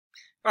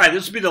All right,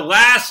 this will be the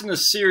last in the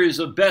series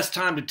of best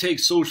time to take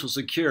Social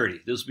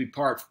Security. This will be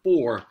part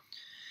 4.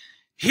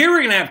 Here we're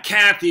going to have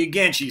Kathy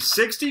again. She's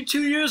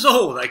 62 years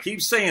old. I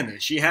keep saying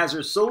this. She has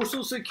her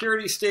Social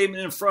Security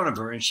statement in front of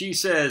her, and she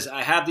says,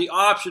 I have the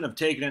option of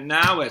taking it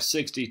now at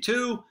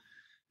 62,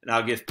 and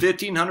I'll get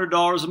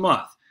 $1,500 a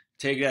month.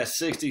 Take it at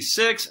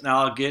 66, and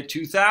I'll get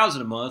 $2,000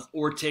 a month,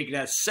 or take it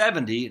at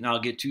 70, and I'll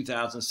get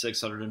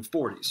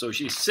 $2,640. So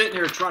she's sitting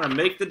here trying to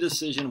make the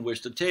decision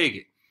which to take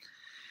it.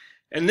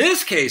 In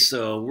this case,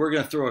 though, we're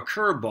going to throw a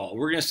curveball.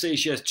 We're going to say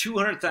she has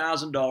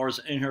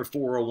 $200,000 in her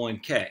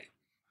 401k.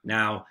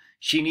 Now,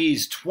 she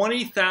needs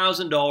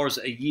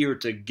 $20,000 a year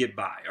to get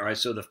by. All right,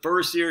 so the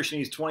first year she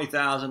needs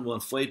 $20,000. We'll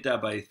inflate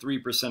that by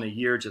 3% a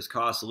year, just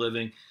cost of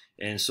living,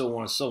 and so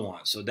on and so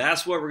on. So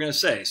that's what we're going to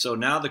say. So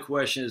now the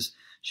question is,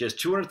 she has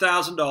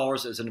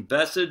 $200,000 as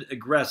invested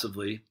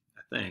aggressively.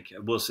 I think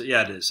we'll say,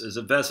 yeah, it is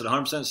invested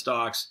 100%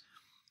 stocks.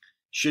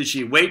 Should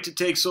she wait to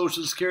take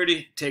Social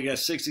Security, take it at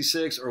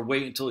 66, or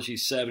wait until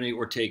she's 70,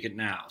 or take it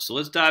now? So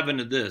let's dive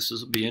into this.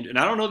 This will be, and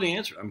I don't know the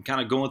answer. I'm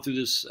kind of going through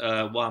this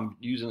while I'm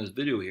using this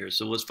video here.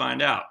 So let's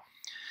find out.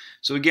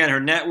 So again, her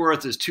net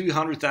worth is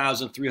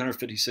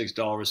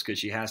 $200,356 because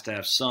she has to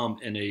have some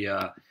in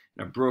a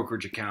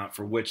brokerage account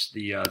for which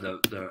the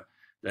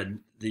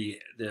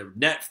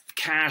net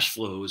cash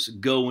flows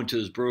go into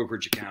this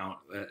brokerage account.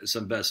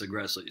 Some best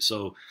aggressively.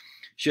 So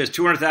she has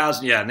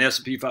 $200,000, yeah, in the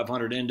S&P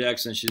 500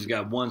 index, and she's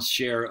got one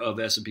share of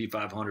S&P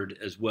 500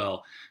 as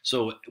well.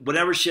 So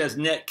whatever she has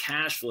net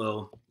cash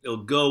flow,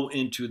 it'll go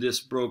into this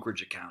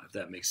brokerage account, if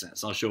that makes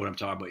sense. I'll show what I'm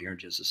talking about here in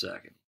just a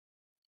second.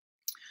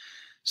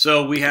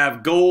 So we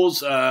have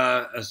goals,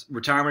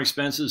 retirement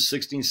expenses,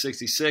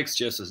 $1,666,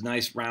 just a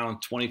nice round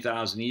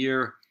 $20,000 a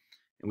year.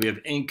 And we have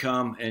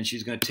income, and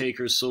she's going to take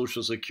her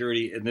Social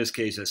Security, in this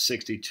case at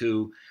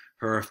 62.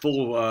 Her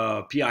full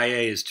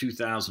PIA is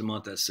 $2,000 a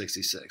month at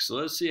 66. So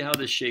let's see how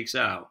this shakes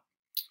out.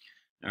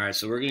 All right,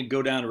 so we're going to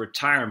go down to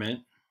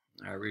retirement.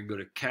 All right, we're going to go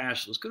to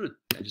cash. Let's go to,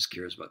 I'm just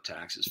curious about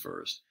taxes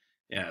first.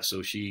 Yeah,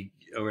 so she,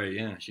 all right,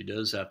 yeah, she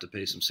does have to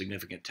pay some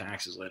significant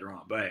taxes later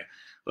on. But hey,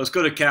 let's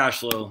go to cash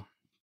flow.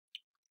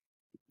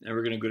 And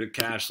we're going to go to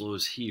cash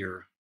flows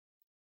here.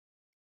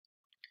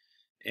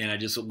 And I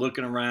just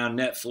looking around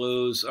net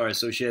flows. All right,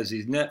 so she has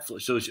these net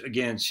flows. So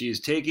again,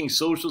 she's taking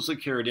Social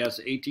Security. That's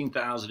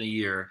 $18,000 a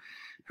year.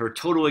 Her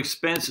total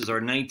expenses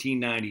are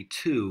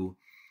 $1,992,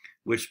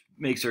 which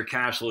makes her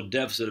cash flow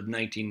deficit of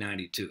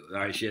 $1,992. All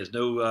right, she has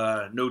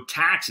no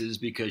taxes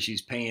because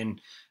she's paying.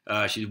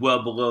 She's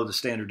well below the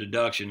standard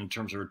deduction in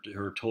terms of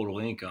her total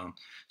income.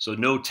 So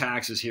no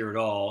taxes here at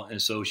all.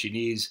 And so she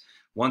needs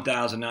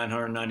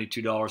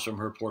 $1,992 from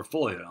her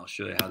portfolio. And I'll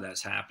show you how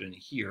that's happening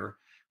here.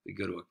 We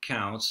go to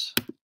accounts,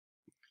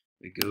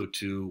 we go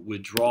to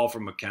withdraw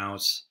from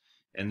accounts,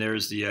 and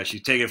there's the,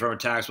 she's taking it from her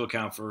taxable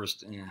account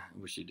first. I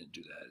wish she didn't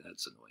do that.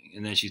 That's annoying.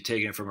 And then she's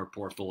taking it from her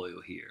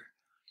portfolio here.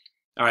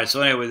 All right, so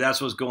anyway,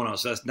 that's what's going on.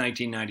 So that's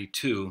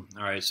 $1,992.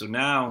 All right, so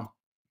now,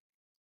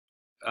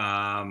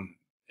 and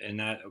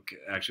that, okay,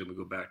 actually, we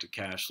go back to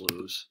cash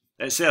flows.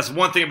 That's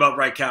one thing about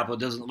Right Capital.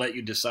 It doesn't let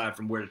you decide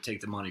from where to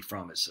take the money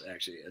from. It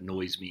actually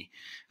annoys me.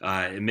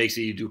 It makes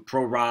it you do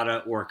pro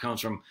rata, or it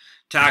comes from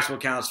taxable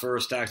accounts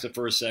first, tax at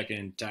first,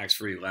 second,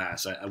 tax-free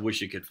last. I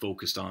wish you could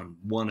focus on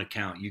one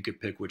account. You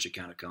could pick which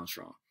account it comes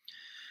from.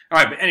 All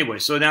right, but anyway,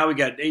 so now we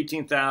got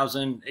 $18,000,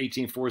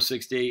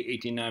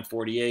 $18,468,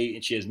 $18,948,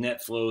 and she has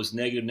net flows,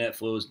 negative net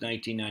flows,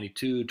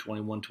 $1,992,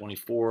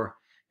 $2,124,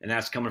 and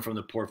that's coming from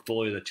the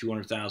portfolio, the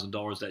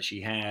 $200,000 that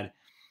she had.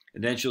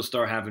 And then she'll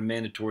start having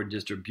mandatory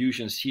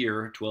distributions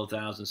here,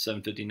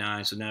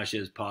 $12,759. So now she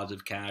has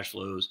positive cash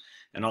flows,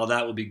 and all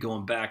that will be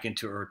going back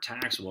into her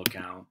taxable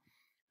account.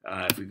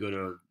 If we go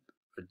to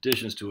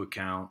additions to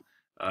account,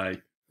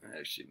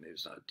 actually maybe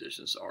it's not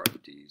additions,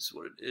 RMDs.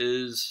 What it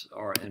is,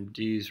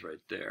 RMDs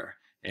right there.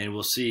 And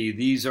we'll see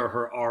these are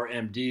her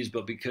RMDs,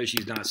 but because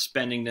she's not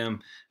spending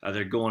them,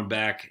 they're going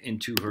back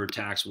into her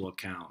taxable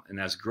account, and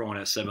that's growing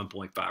at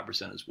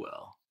 7.5% as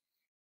well.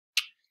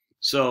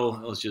 So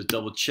let's just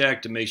double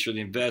check to make sure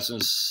the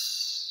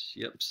investments,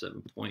 yep,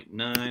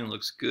 7.9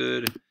 looks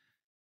good.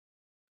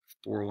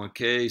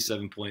 401k,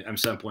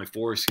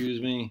 7.4,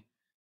 excuse me.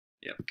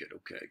 Yep, good,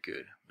 okay,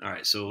 good. All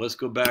right, so let's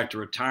go back to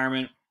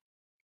retirement,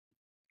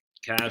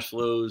 cash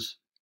flows,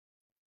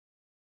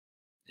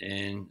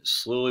 and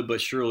slowly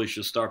but surely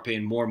she'll start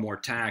paying more and more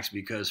tax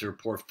because her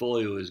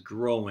portfolio is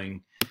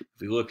growing.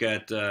 If we look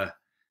at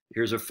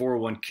here's her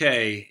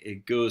 401k.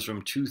 It goes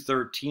from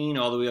 213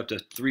 all the way up to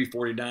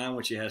 349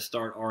 when she has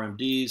start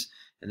RMDs.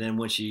 And then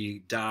when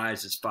she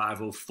dies, it's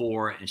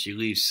 504, and she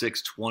leaves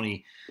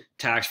 620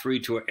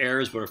 tax-free to her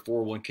heirs, but her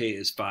 401k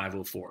is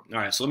 504. All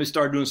right, so let me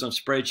start doing some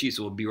spreadsheets,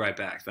 so we'll be right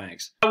back.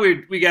 Thanks.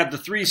 We got the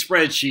 3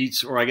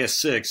 spreadsheets, or I guess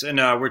 6, and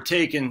we're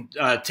taking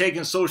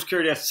Social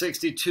Security at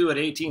 62 at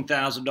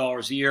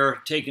 $18,000 a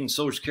year, taking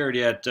Social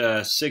Security at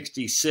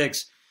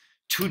 66.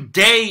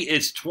 Today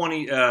it's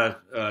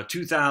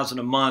 $2,000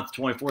 a month,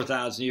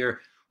 $24,000 a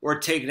year, or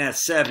taking at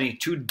 70.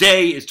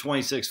 Today it's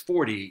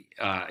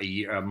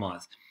 $2,640 a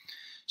month.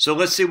 So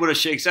let's see what it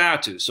shakes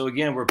out to. So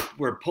again, we're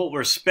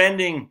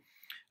spending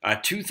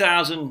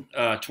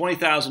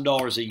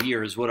 $20,000 a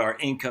year is what our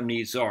income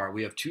needs are.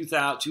 We have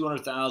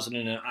 $200,000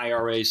 in an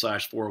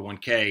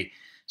IRA/401k.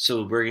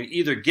 So we're going to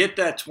either get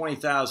that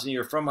 $20,000 a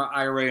year from our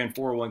IRA and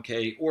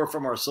 401k, or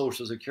from our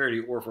Social Security,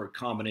 or for a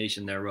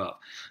combination thereof.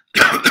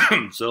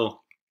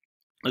 So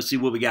let's see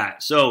what we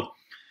got. So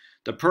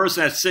the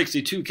person at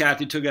 62,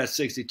 Kathy took at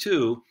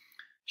 62,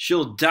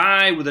 she'll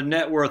die with a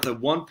net worth of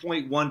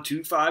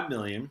 $1.125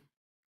 million.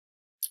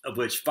 Of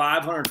which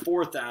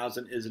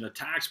 $504,000 is in a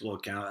taxable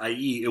account,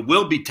 i.e., it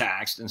will be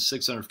taxed, and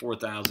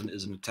 $604,000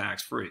 is in a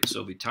tax-free.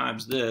 So if we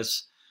times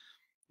this,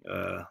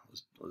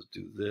 let's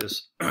do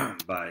this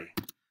by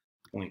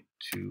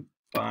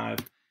 0.25,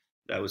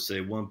 that would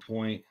say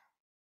 0.75,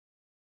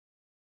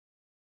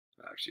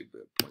 excuse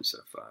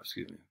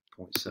me,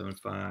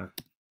 0.75.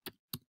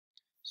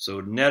 So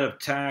net of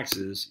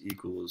taxes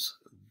equals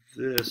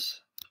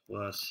this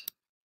plus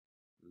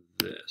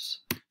this.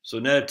 So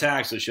net of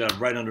taxes, she had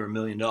right under $1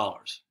 million.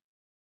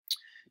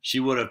 She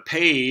would have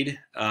paid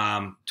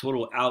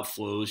total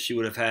outflows. She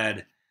would have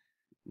had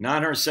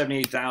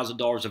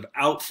 $978,000 of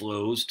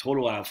outflows,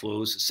 total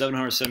outflows,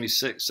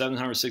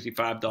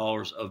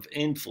 $765 of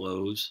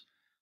inflows.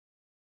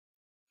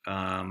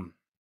 I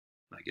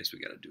guess we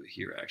got to do it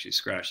here, actually.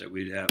 Scratch that.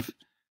 We'd have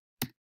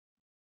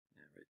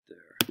right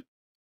there.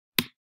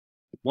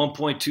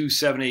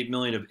 $1.278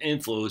 million of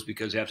inflows,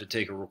 because you have to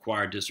take a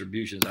required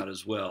distributions out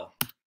as well.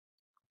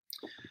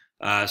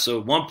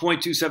 So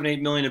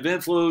 $1.278 million of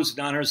inflows,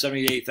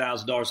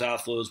 $978,000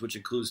 outflows, which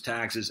includes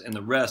taxes, and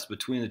the rest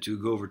between the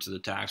two go over to the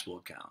taxable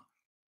account.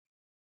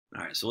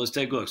 All right, so let's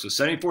take a look. So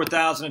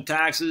 $74,000 in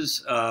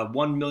taxes,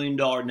 $1 million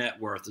net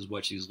worth is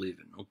what she's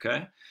leaving.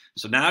 Okay,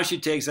 so now she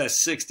takes that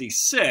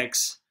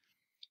 66.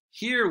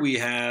 Here we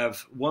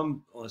have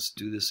one. Let's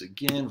do this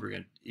again. We're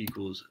going to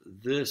equals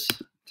this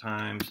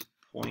times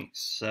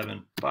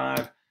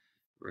 0.75.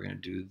 We're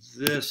going to do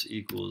this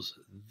equals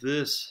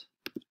this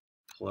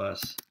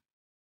plus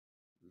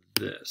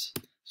this.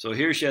 So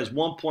here she has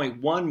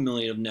 $1.1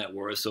 million of net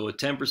worth, so a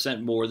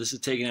 10% more. This is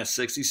taken at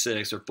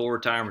 66, or full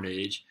retirement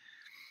age.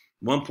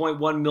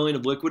 $1.1 million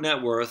of liquid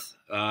net worth,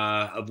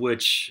 of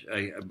which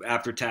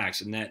after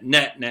tax, and that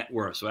net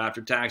worth. So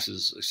after tax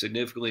is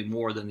significantly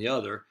more than the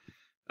other.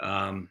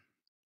 Let's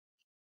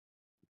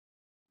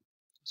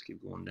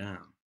keep going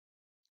down.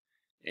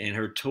 And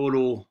her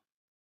total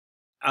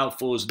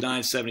outflow is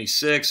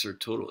 976. Her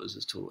total is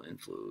this total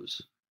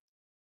inflows.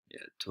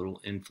 Yeah,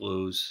 total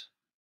inflows.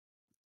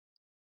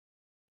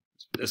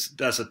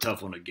 That's a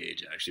tough one to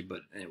gauge, actually.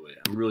 But anyway,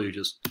 I'm really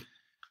just all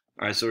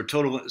right. So her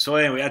total. So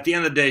anyway, at the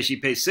end of the day, she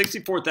pays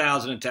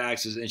 $64,000 in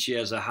taxes, and she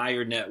has a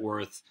higher net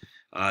worth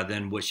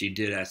than what she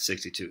did at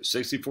 62.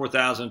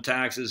 $64,000 in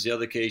taxes. The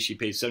other case, she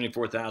paid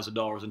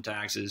 $74,000 in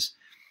taxes,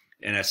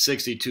 and at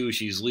 62,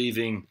 she's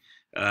leaving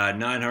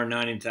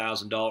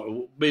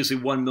 $990,000,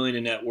 basically $1 million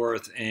in net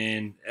worth,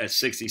 and at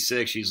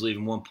 66, she's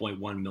leaving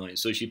 $1.1 million.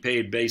 So she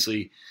paid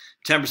basically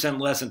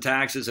 10% less in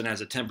taxes and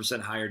has a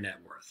 10% higher net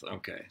worth.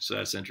 Okay, so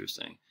that's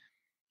interesting.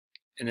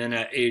 And then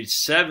at age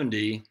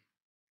 70,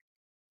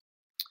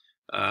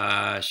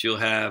 she'll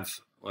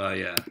have, well,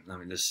 yeah, I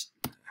mean, this,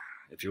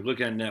 if you're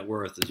looking at net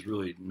worth, there's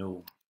really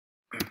no,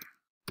 all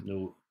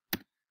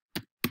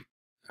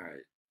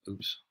right,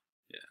 oops,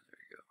 yeah,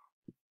 there you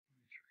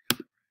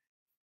go.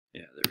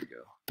 Yeah, there we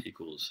go,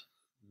 equals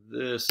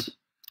this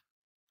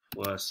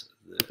plus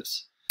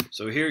this.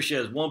 So here she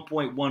has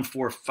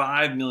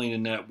 $1.145 million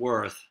in net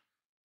worth,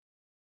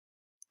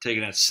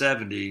 taken at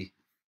 70,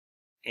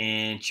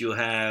 and she'll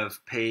have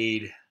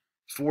paid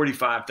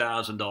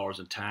 $45,000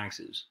 in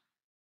taxes.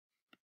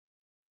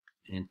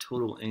 And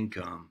total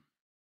income,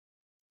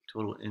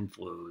 total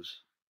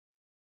inflows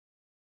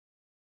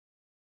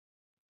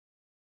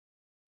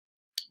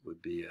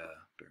would be, bear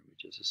with me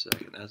just a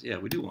second. Yeah,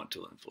 we do want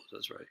total inflows,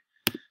 that's right.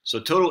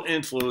 So total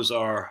inflows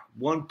are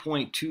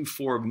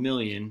 1.24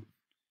 million.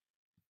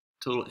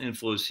 Total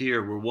inflows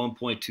here were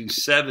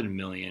 1.27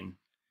 million.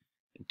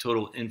 And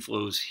total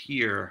inflows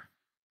here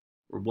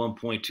were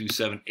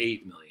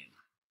 1.278 million.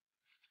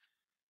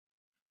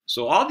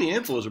 So all the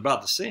inflows are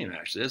about the same,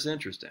 actually. That's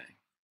interesting.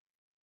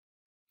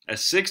 At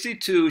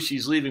 62,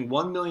 she's leaving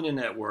 $1 million in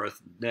net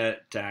worth,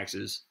 net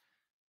taxes.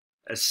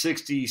 At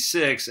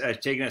 66,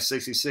 taken at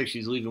 66,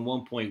 she's leaving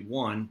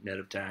 1.1 net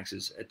of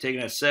taxes.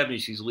 Taken at 70,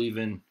 she's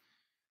leaving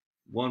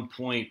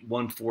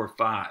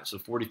 1.145, so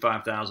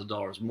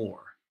 $45,000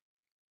 more.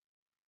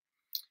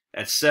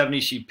 At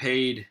 70, she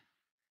paid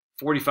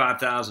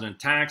 $45,000 in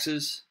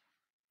taxes.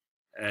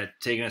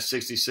 Taken at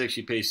 66,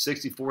 she pays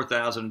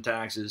 $64,000 in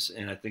taxes,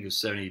 and I think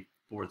it's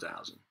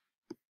 $74,000.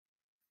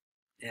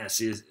 Yeah,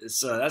 see,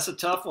 it's that's a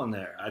tough one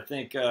there. I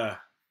think.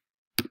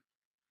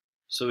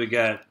 So we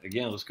got,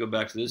 again, let's go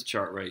back to this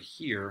chart right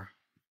here.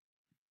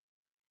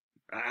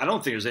 I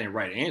don't think there's any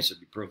right answer, to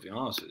be perfectly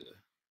honest with you.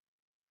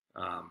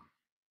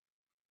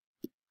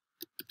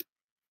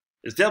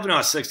 It's definitely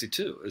not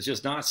 62. It's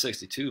just not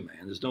 62,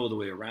 man. There's no other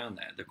way around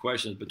that. The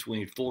question is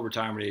between full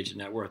retirement age and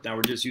net worth. Now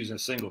we're just using a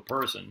single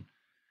person.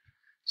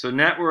 So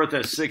net worth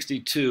at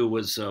 62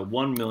 was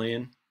 1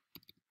 million.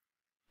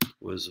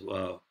 Was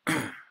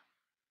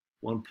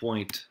 1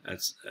 point.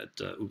 That's at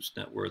oops,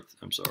 net worth.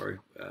 I'm sorry.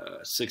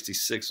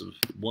 66 was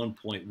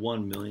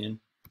 1.1 million,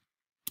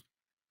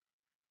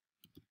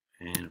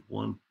 and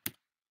 1.1.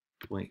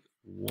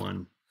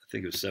 I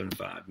think it was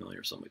 75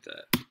 million or something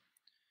like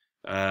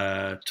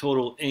that.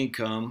 Total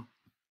income.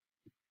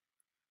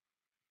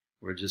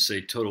 Or just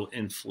say total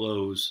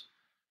inflows.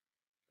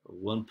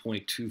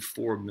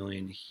 1.24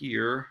 million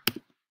here.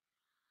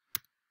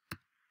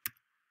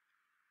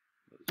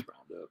 Let's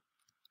round up.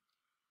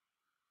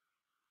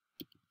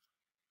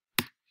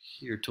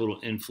 Here,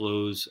 total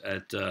inflows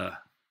at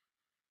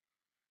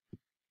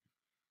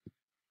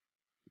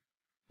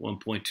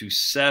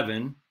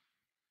 1.27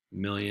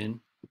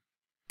 million.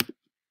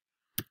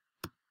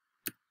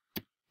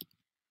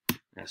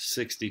 At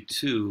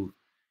 62,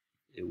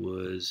 it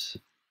was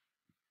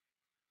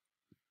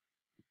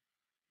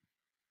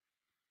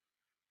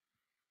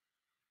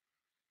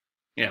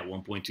yeah,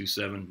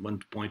 1.27,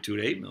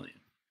 1.28 million.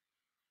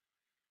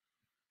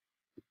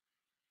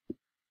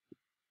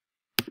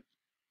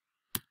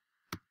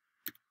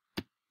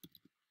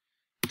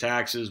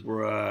 Taxes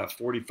were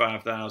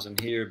 45,000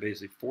 here,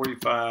 basically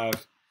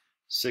 45,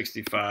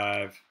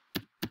 65,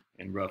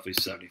 and roughly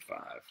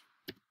 75.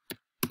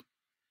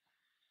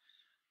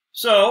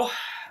 So,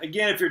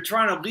 again, if you're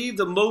trying to leave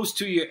the most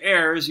to your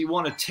heirs, you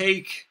want to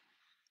take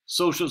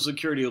Social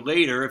Security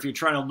later. If you're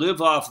trying to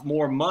live off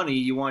more money,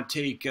 you want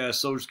to take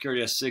Social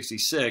Security at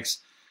 66.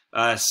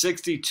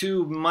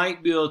 62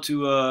 might be able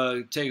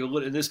to take a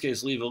little, in this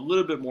case, leave a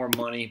little bit more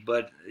money,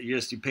 but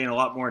you're paying a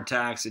lot more in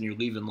tax and you're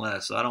leaving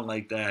less. So I don't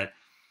like that.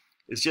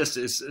 It's just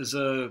it's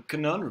a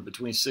conundrum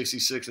between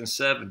 66 and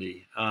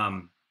 70.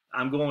 I'm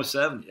going with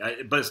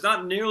 70, but it's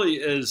not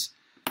nearly as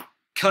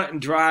cut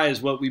and dry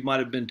as what we might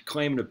have been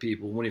claiming to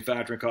people when you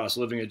factor in cost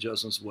of living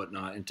adjustments and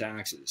whatnot and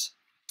taxes.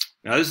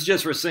 Now, this is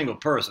just for a single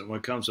person. When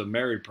it comes to a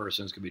married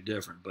person, it's going to be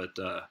different. But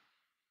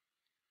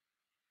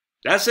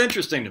that's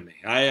interesting to me.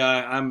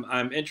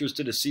 I'm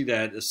interested to see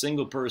that a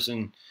single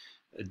person,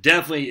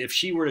 definitely, if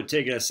she were to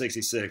take it at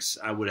 66,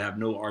 I would have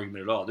no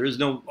argument at all. There is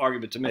no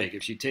argument to make.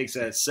 If she takes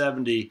that at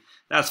 70,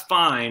 that's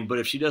fine. But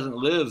if she doesn't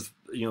live,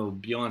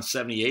 beyond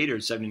 78 or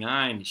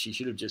 79, she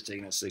should have just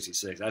taken at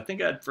 66. I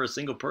think for a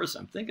single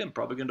person, I'm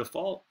probably going to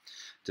default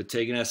to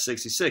taking at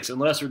 66,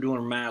 unless we're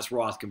doing mass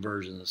Roth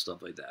conversions and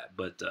stuff like that.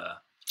 But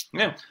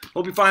yeah,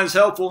 hope you find this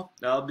helpful.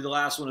 That'll be the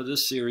last one of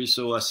this series.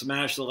 So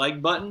smash the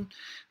like button.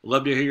 I'd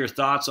love to hear your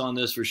thoughts on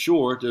this for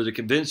sure. Does it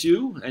convince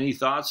you? Any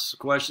thoughts,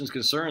 questions,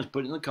 concerns,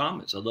 put it in the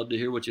comments. I'd love to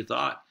hear what you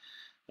thought,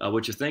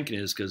 what your thinking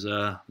is, because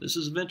this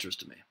is of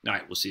interest to me. All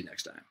right, we'll see you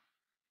next time.